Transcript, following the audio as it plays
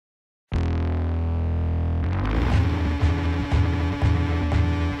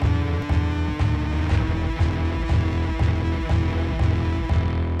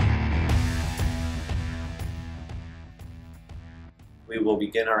will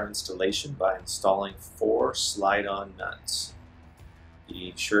begin our installation by installing 4 slide-on nuts.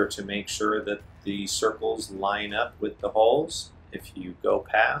 Be sure to make sure that the circles line up with the holes. If you go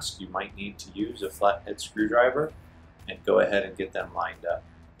past, you might need to use a flathead screwdriver and go ahead and get them lined up.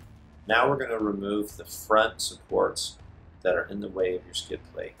 Now we're going to remove the front supports that are in the way of your skid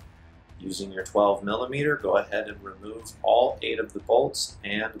plate. Using your 12mm, go ahead and remove all 8 of the bolts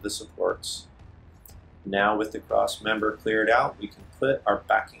and the supports. Now with the cross member cleared out, we can put our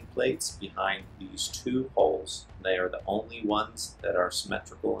backing plates behind these 2 holes. They are the only ones that are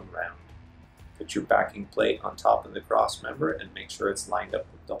symmetrical and round. Put your backing plate on top of the cross member and make sure it's lined up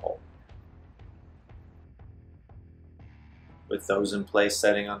with the hole. With those in place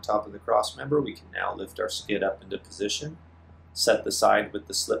setting on top of the cross member, we can now lift our skid up into position. Set the side with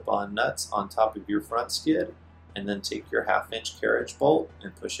the slip-on nuts on top of your front skid, and then take your 1/2-inch carriage bolt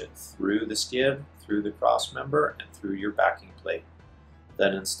and push it through the skid, through the cross member, and through your backing plate.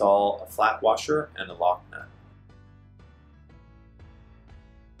 Then install a flat washer and a lock nut.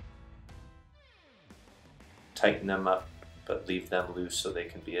 Tighten them up, but leave them loose so they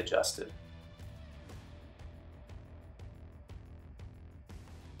can be adjusted.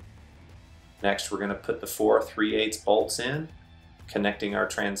 Next, we're going to put the 4 3/8 bolts in, connecting our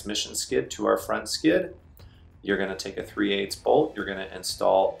transmission skid to our front skid. You're going to take a 3/8 bolt, you're going to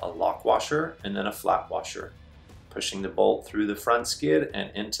install a lock washer and then a flat washer, pushing the bolt through the front skid and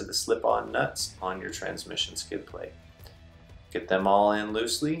into the slip-on nuts on your transmission skid plate. Get them all in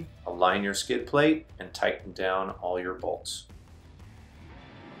loosely, align your skid plate, and tighten down all your bolts.